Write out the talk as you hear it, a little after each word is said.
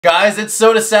Guys, it's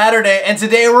Soda Saturday, and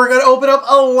today we're going to open up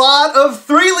a lot of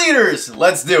 3 liters.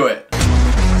 Let's do it.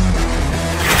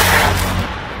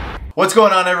 What's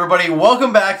going on, everybody?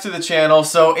 Welcome back to the channel.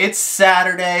 So it's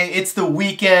Saturday, it's the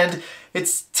weekend.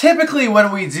 It's typically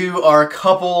when we do our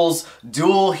couples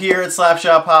duel here at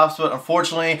Slapshotpops, but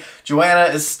unfortunately,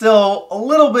 Joanna is still a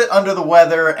little bit under the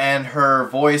weather and her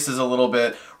voice is a little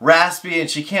bit raspy and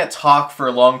she can't talk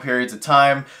for long periods of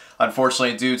time.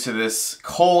 Unfortunately, due to this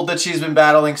cold that she's been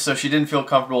battling, so she didn't feel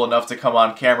comfortable enough to come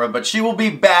on camera, but she will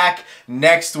be back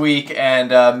next week,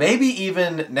 and maybe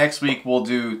even next week we'll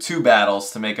do 2 battles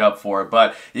to make up for it.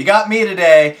 But you got me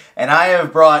today, and I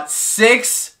have brought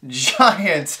 6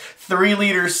 giant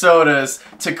 3-liter sodas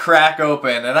to crack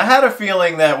open, and I had a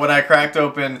feeling that when I cracked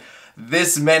open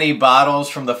this many bottles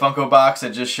from the Funko box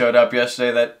that just showed up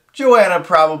yesterday that Joanna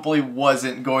probably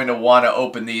wasn't going to want to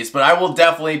open these, but I will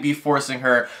definitely be forcing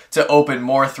her to open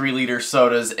more 3-liter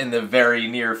sodas in the very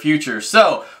near future.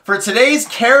 So, for today's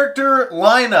character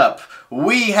lineup,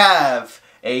 we have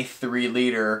a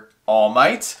 3-liter All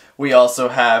Might. We also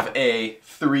have a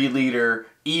 3-liter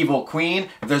Evil Queen.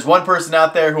 If there's one person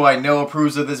out there who I know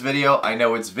approves of this video, I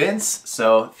know it's Vince.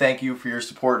 So thank you for your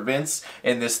support, Vince,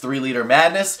 in this 3-liter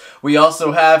madness. We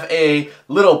also have a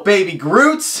little baby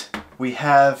Groot. We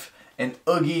have an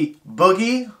Oogie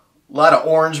Boogie. A lot of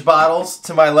orange bottles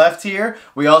to my left here.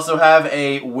 We also have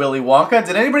a Willy Wonka.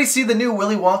 Did anybody see the new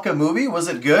Willy Wonka movie? Was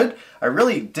it good? I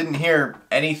really didn't hear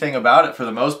anything about it for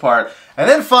the most part. And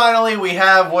then finally we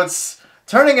have what's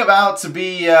turning out to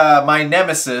be my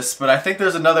nemesis, but I think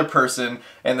there's another person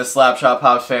in the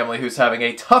Slapshotpops family who's having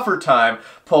a tougher time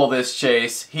pull this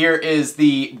chase. Here is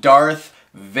the Darth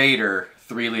Vader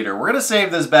 3-liter. We're going to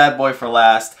save this bad boy for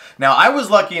last. Now, I was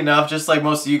lucky enough, just like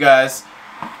most of you guys,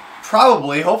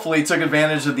 hopefully took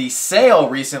advantage of the sale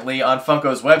recently on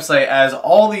Funko's website, as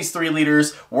all these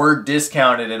 3-liters were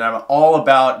discounted, and I'm all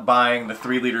about buying the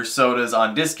 3-liter sodas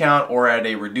on discount or at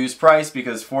a reduced price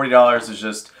because $40 is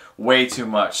just way too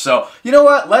much. So, you know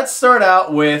what? Let's start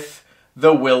out with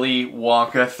the Willy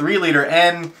Wonka 3-liter.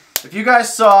 And if you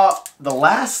guys saw the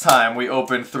last time we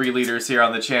opened 3 liters here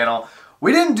on the channel,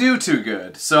 we didn't do too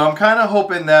good. So I'm kind of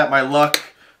hoping that my luck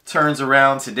turns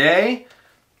around today.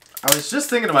 I was just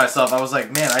thinking to myself, I was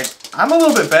like, man, I'm a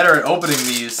little bit better at opening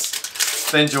these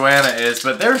than Joanna is,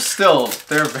 but they're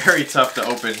very tough to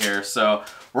open here. So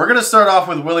we're going to start off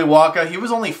with Willy Wonka. He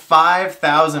was only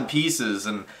 5,000 pieces,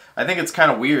 and I think it's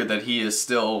kind of weird that he is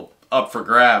still up for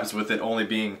grabs with it only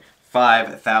being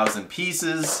 5,000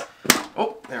 pieces.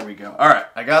 Oh, there we go. All right,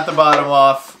 I got the bottom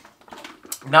off.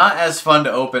 Not as fun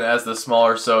to open as the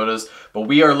smaller sodas, but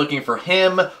we are looking for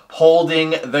him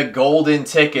holding the golden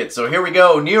ticket. So here we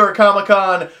go, New York Comic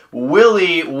Con,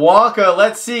 Willy Wonka.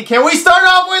 Let's see, can we start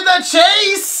off with a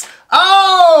chase?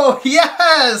 Oh,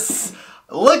 yes!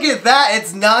 Look at that,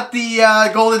 it's not the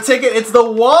golden ticket, it's the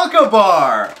Wonka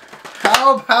bar.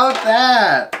 How about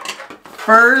that?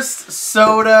 First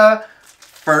soda,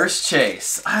 first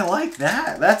chase. I like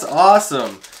that, that's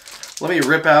awesome. Let me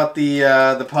rip out the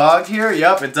pog here.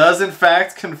 Yep, it does in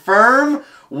fact confirm.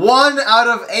 1 out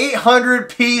of 800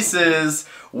 pieces,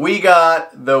 we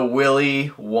got the Willy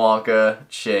Wonka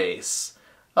chase.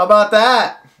 How about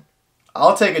that?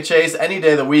 I'll take a chase any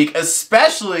day of the week,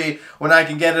 especially when I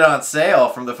can get it on sale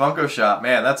from the Funko shop.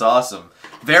 Man, that's awesome.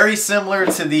 Very similar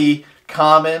to the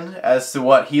common as to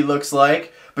what he looks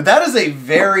like, but that is a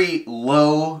very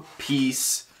low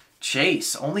piece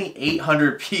chase. Only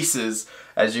 800 pieces,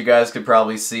 as you guys could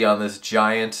probably see on this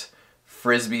giant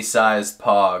frisbee-sized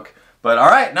pog. But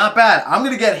alright, not bad. I'm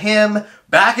going to get him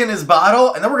back in his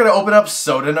bottle, and then we're going to open up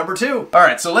soda number 2.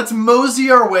 Alright, so let's mosey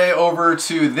our way over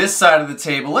to this side of the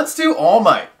table. Let's do All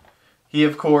Might. He,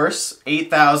 of course,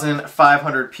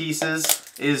 8,500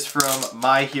 pieces, is from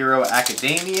My Hero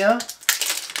Academia.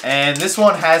 And this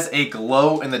one has a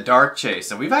glow-in-the-dark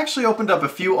chase. And we've actually opened up a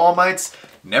few All Mights,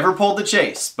 never pulled the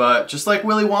chase. But just like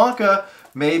Willy Wonka,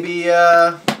 maybe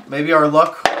our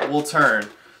luck will turn.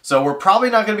 So we're probably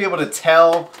not going to be able to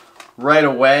tell right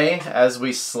away as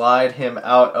we slide him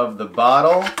out of the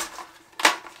bottle.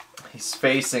 He's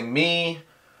facing me.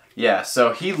 Yeah,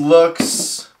 so he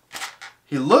looks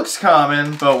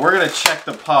common, but we're going to check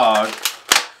the pog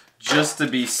just to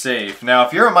be safe. Now,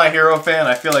 if you're a My Hero fan,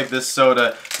 I feel like this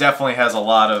soda definitely has a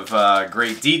lot of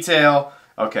great detail.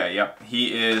 Okay, yep,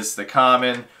 he is the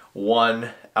common.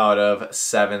 1 out of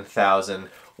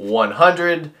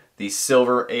 7,100. The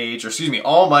Silver Age, or excuse me,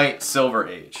 All Might Silver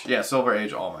Age. Yeah, Silver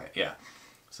Age All Might, yeah.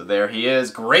 So there he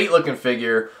is. Great looking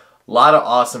figure. A lot of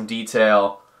awesome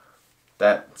detail.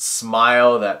 That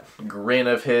smile, that grin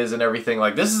of his and everything.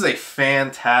 Like, this is a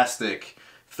fantastic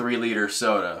 3-liter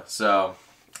soda. So,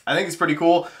 I think he's pretty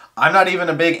cool. I'm not even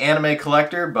a big anime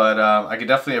collector, but I could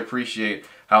definitely appreciate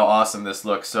how awesome this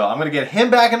looks. So I'm going to get him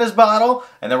back in his bottle,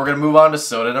 and then we're going to move on to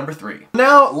soda number 3.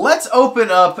 Now, let's open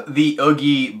up the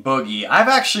Oogie Boogie. I've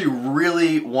actually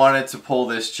really wanted to pull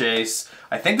this chase.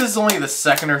 I think this is only the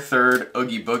second or third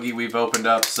Oogie Boogie we've opened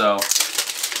up, so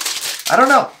I don't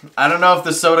know. I don't know if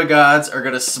the soda gods are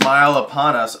going to smile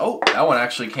upon us. Oh, that one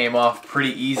actually came off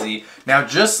pretty easy. Now,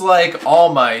 just like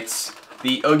All Might's,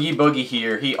 the Oogie Boogie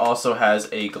here, he also has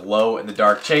a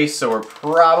glow-in-the-dark chase, so we're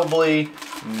probably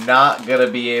not going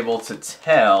to be able to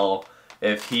tell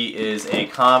if he is a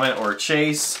common or a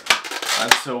chase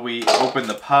until we open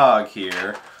the Pog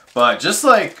here. But just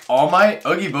like All Might,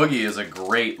 Oogie Boogie is a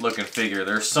great-looking figure.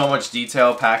 There's so much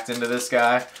detail packed into this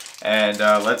guy. And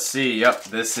let's see, yep,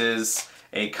 this is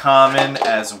a common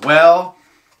as well.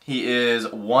 He is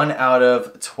 1 out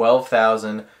of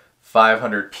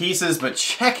 12,500 pieces, but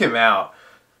check him out.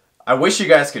 I wish you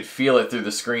guys could feel it through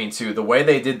the screen too. The way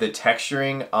they did the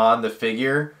texturing on the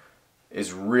figure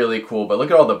is really cool. But look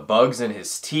at all the bugs in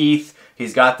his teeth.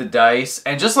 He's got the dice.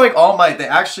 And just like All Might, they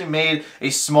actually made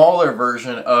a smaller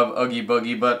version of Oogie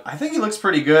Boogie, but I think he looks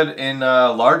pretty good in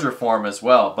larger form as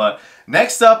well. But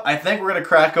next up, I think we're going to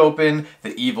crack open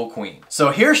the Evil Queen. So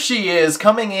here she is,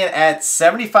 coming in at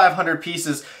 7,500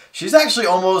 pieces. She's actually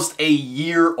almost a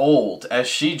year old, as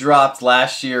she dropped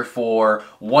last year for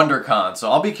WonderCon.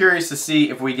 So I'll be curious to see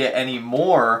if we get any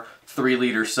more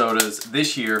 3-liter sodas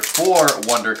this year for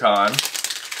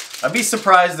WonderCon. I'd be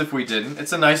surprised if we didn't.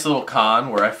 It's a nice little con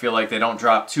where I feel like they don't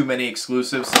drop too many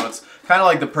exclusives, so it's kind of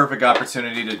like the perfect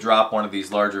opportunity to drop one of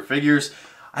these larger figures.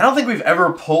 I don't think we've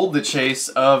ever pulled the chase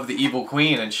of the Evil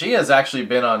Queen, and she has actually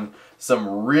been on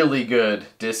some really good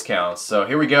discounts. So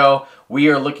here we go. We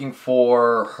are looking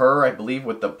for her, I believe,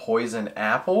 with the poison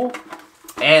apple.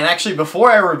 And actually,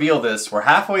 before I reveal this, we're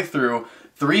halfway through,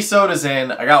 3 sodas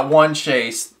in, I got 1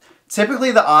 chase.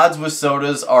 Typically, the odds with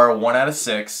sodas are 1 out of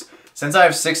 6. Since I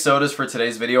have 6 sodas for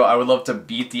today's video, I would love to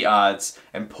beat the odds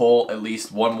and pull at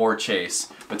least 1 more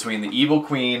chase between the Evil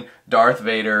Queen, Darth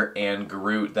Vader, and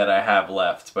Groot that I have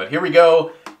left. But here we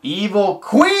go. Evil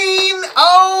Queen!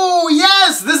 Oh,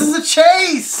 yes! This is a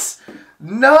chase!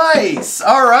 Nice!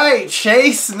 Alright,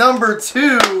 chase number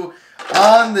 2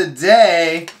 on the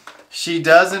day. She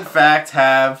does, in fact,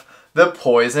 have the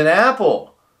poison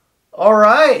apple.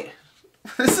 Alright.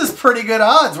 This is pretty good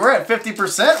odds. We're at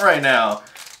 50% right now.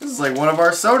 This is like one of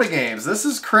our soda games. This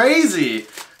is crazy.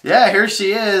 Yeah, here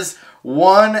she is.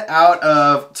 1 out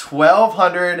of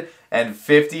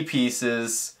 1,250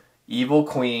 pieces. Evil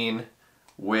Queen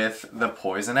with the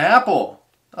poison apple.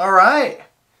 All right.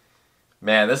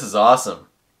 Man, this is awesome.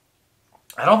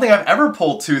 I don't think I've ever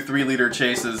pulled 2 3-liter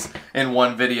chases in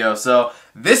one video, so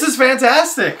this is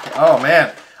fantastic. Oh,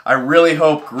 man. I really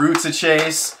hope Groot's a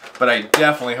chase, but I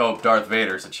definitely hope Darth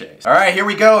Vader's a chase. All right, here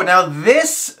we go. Now,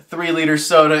 this 3-liter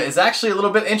soda is actually a little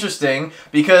bit interesting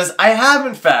because I have,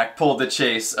 in fact, pulled the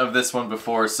chase of this one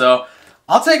before, so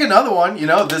I'll take another one. You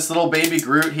know, this little baby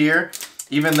Groot here.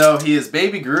 Even though he is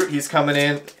baby Groot, he's coming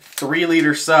in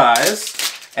 3-liter size.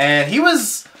 And he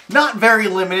was not very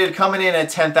limited, coming in at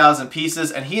 10,000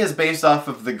 pieces. And he is based off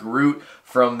of the Groot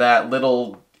from that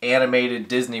little animated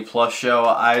Disney Plus show.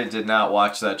 I did not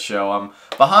watch that show. I'm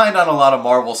behind on a lot of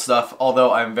Marvel stuff,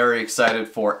 although I'm very excited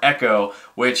for Echo,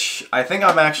 which I think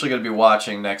I'm actually going to be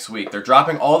watching next week. They're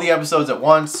dropping all the episodes at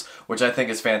once, which I think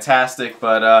is fantastic.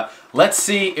 But let's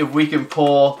see if we can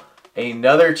pull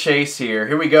another chase here.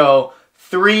 Here we go.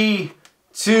 3,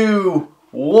 2,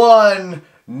 1.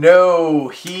 No,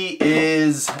 he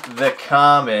is the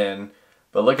common.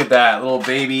 But look at that, little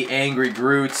baby angry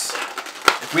Groot.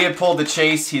 If we had pulled the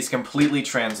chase, he's completely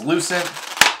translucent.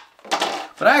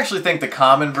 But I actually think the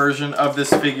common version of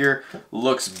this figure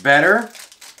looks better.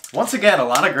 Once again, a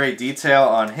lot of great detail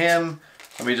on him.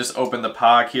 Let me just open the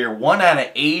Pog here. 1 out of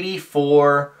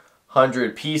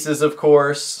 8,400 pieces, of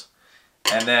course.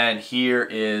 And then here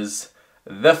is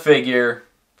the figure,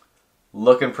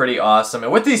 looking pretty awesome.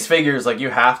 And with these figures, like, you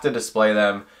have to display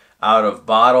them out of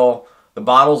bottle. The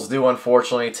bottles do,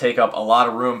 unfortunately, take up a lot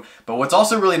of room. But what's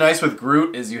also really nice with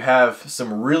Groot is you have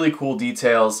some really cool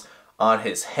details on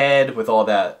his head with all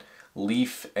that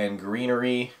leaf and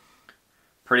greenery.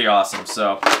 Pretty awesome.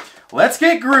 So let's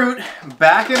get Groot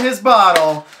back in his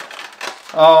bottle.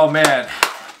 Oh, man.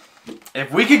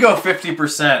 If we could go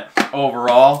 50%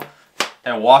 overall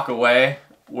and walk away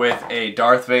with a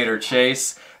Darth Vader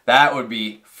chase, that would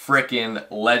be freaking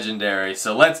legendary.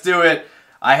 So let's do it.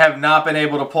 I have not been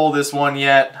able to pull this one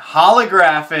yet.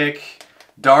 Holographic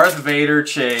Darth Vader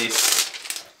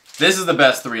chase. This is the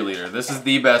best 3-liter. This is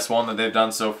the best one that they've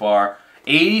done so far.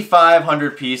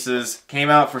 8,500 pieces, came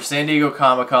out for San Diego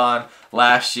Comic-Con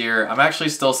last year. I'm actually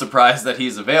still surprised that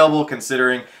he's available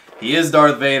considering he is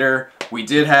Darth Vader. We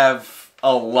did have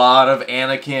a lot of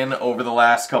Anakin over the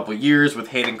last couple years with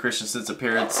Hayden Christensen's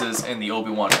appearances in the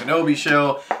Obi-Wan Kenobi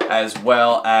show as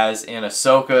well as in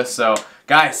Ahsoka. So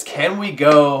guys, can we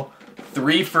go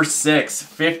 3 for 6,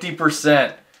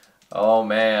 50%? Oh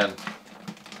man.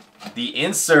 The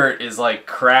insert is like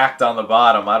cracked on the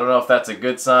bottom. I don't know if that's a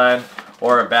good sign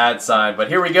or a bad sign, but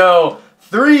here we go.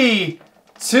 3,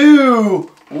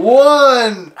 2,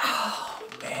 1. Oh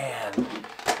man.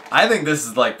 I think this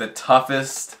is like the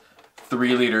toughest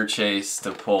 3-liter chase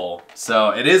to pull. So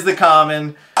it is the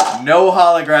common, no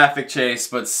holographic chase,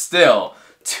 but still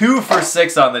 2 for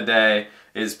 6 on the day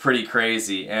is pretty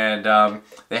crazy. And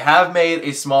they have made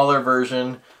a smaller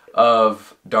version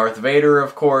of Darth Vader,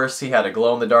 of course. He had a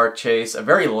glow-in-the-dark chase, a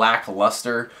very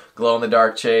lackluster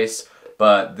glow-in-the-dark chase,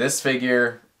 but this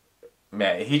figure,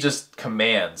 man, he just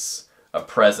commands a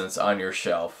presence on your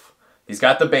shelf. He's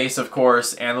got the base, of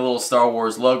course, and the little Star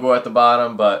Wars logo at the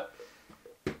bottom, but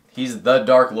he's the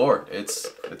Dark Lord. It's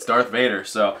Darth Vader.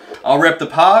 So I'll rip the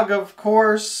Pog, of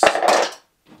course.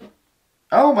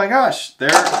 Oh my gosh,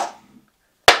 there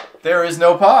is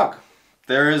no Pog.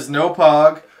 There is no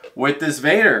Pog with this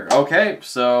Vader. Okay,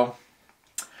 so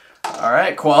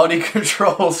alright, quality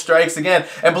control strikes again.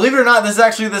 And believe it or not, this is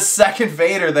actually the second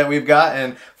Vader that we've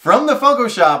gotten from the Funko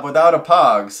shop without a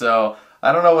Pog. So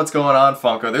I don't know what's going on,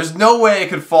 Funko. There's no way it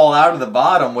could fall out of the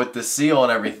bottom with the seal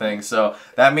and everything. So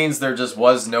that means there just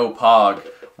was no Pog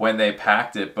when they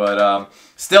packed it. But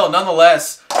still,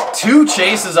 nonetheless, 2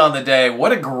 chases on the day.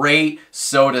 What a great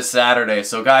Soda Saturday.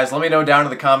 So guys, let me know down in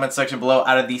the comment section below,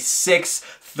 out of these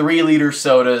 6 3-liter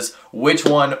sodas, which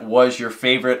one was your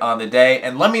favorite on the day?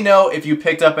 And let me know if you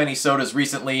picked up any sodas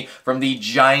recently from the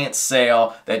giant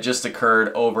sale that just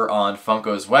occurred over on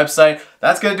Funko's website.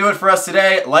 That's going to do it for us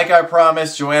today. Like I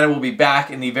promised, Joanna will be back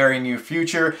in the very near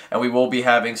future, and we will be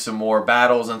having some more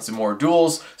battles and some more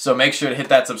duels. So make sure to hit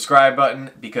that subscribe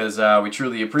button because we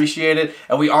truly appreciate it.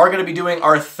 And we are going to be doing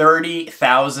our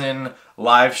 30,000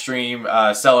 live stream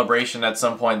celebration at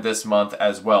some point this month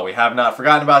as well. We have not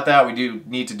forgotten about that. We do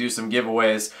need to do some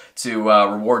giveaways to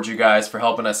reward you guys for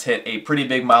helping us hit a pretty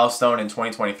big milestone in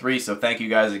 2023. So thank you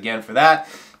guys again for that.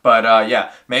 But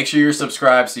yeah, make sure you're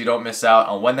subscribed so you don't miss out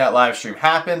on when that live stream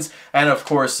happens. And of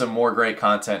course, some more great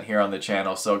content here on the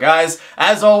channel. So guys,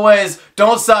 as always,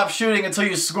 don't stop shooting until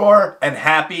you score, and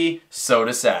happy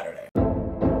Soda Saturday.